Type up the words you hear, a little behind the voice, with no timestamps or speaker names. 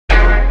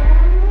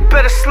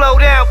better slow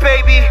down,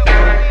 baby.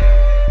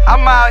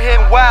 I'm out here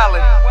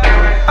wildin'.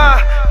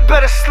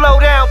 Better slow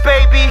down,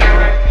 baby.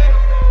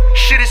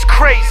 Shit is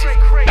crazy.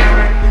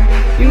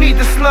 You need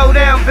to slow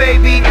down,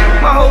 baby.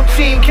 My whole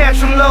team catch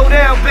them low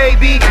down,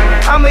 baby.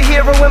 I'm a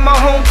hero in my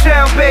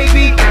hometown,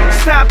 baby.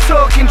 Stop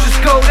talking, just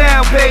go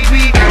down,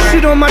 baby.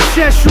 Shit on my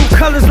chest, true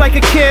colors like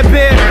a Care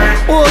Bear.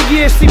 All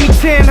year, see me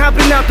tan,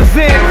 hopping out the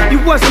van.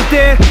 You wasn't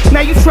there, now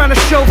you tryna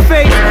show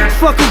face.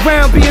 Fuck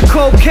around, be a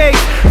cold case.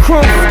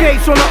 Chrome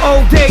skates on an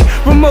old day.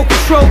 Remote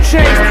control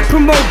chains,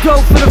 promote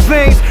dope for the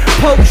veins.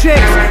 Poke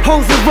checks,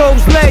 hoes and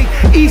rolls lay.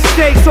 Eat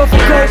steaks off a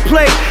gold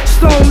plate.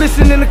 Stone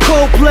listening to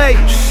Coldplay.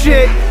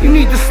 Shit, you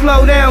need to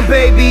slow down,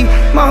 baby.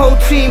 My whole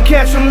team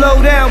catch them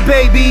low down,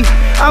 baby.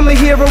 I'm a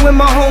hero in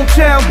my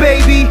hometown,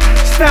 baby.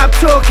 Stop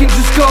talking,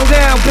 just go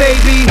down,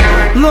 baby.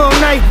 Long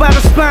knife by the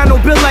spinal,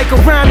 built like a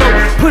rhino.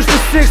 Push the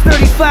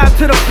 635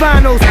 to the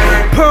finals.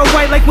 Pearl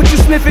white like what you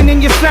sniffing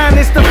in your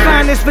sinus. The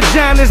finest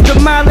vaginas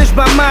demolished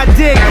by my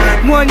dick.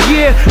 1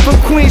 year from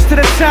Queens to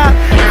the top.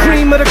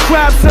 Cream of the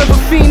crop, serve a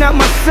fiend out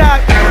my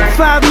sock.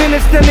 5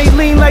 minutes, then they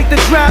lean like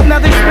the drop. Now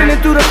they spinning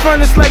through the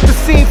furnace like the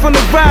scene from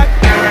The Rock.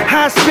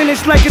 High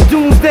spinach like a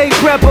doomsday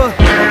prepper.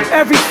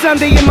 Every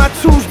Sunday in my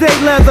Tuesday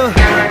leather.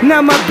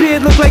 Now my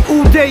beard look like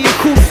Uday and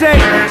Kusei.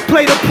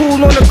 Play the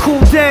pool on a cool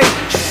day.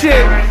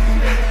 Shit,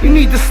 you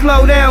need to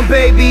slow down,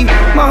 baby.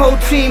 My whole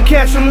team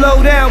catch them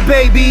low down,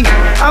 baby.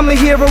 I'm a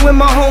hero in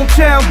my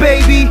hometown,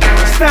 baby.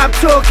 Stop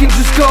talking,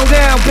 just go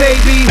down,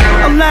 baby.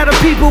 A lot of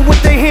people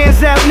with their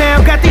hands out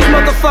now. Got these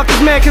motherfuckers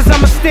mad cause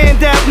I'm a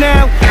standout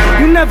now.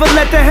 You never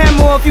let the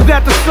hammer off, you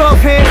got the soft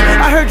hand.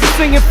 I heard you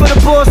singing for the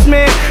boss,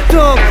 man.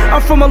 Dog,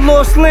 I'm from a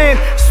lost land.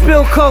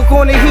 Spill coke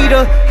on the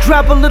heater.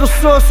 Drop a little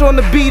sauce on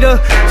the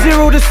beater.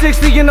 0 to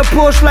 60 in a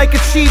Porsche like a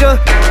cheetah.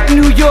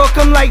 New York,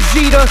 I'm like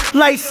Jeter,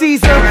 like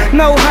Caesar.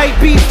 No hype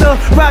beaster,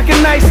 rock a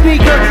nice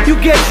sneaker.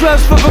 You get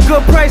drugs for a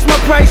good price, my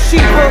price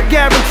cheaper,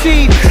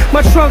 guaranteed.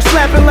 My trunk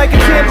slapping like a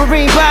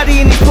tambourine.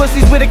 Body in these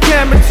pussies with a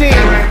camera team.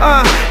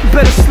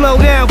 Better slow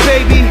down,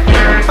 baby.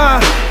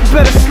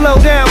 Better slow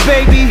down,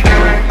 baby.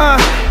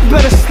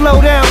 Better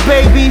slow down,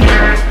 baby.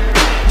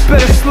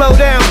 Better slow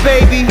down,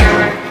 baby.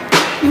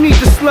 You need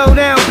to slow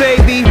down,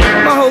 baby.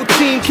 My whole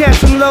team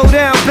catch them low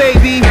down,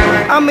 baby.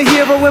 I'm a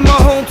hero in my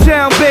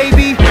hometown,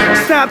 baby.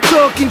 Stop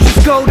talking,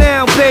 just go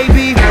down,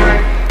 baby.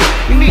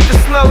 You need to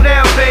slow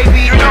down,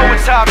 baby. You know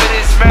what time it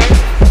is, man.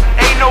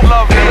 Ain't no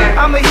love here.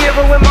 I'm a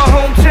hero in my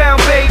hometown,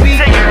 baby.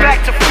 Take it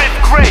back to 5th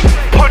grade.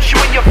 Punch you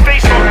in your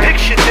face on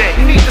picture day.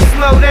 You need to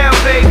slow down,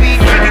 baby.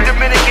 50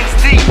 Dominicans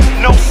deep,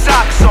 no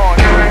socks on.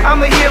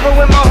 I'm a hero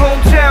in my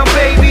hometown,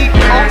 baby.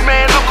 Oh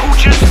man, look who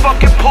just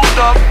fucking pulled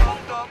up.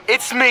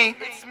 It's me.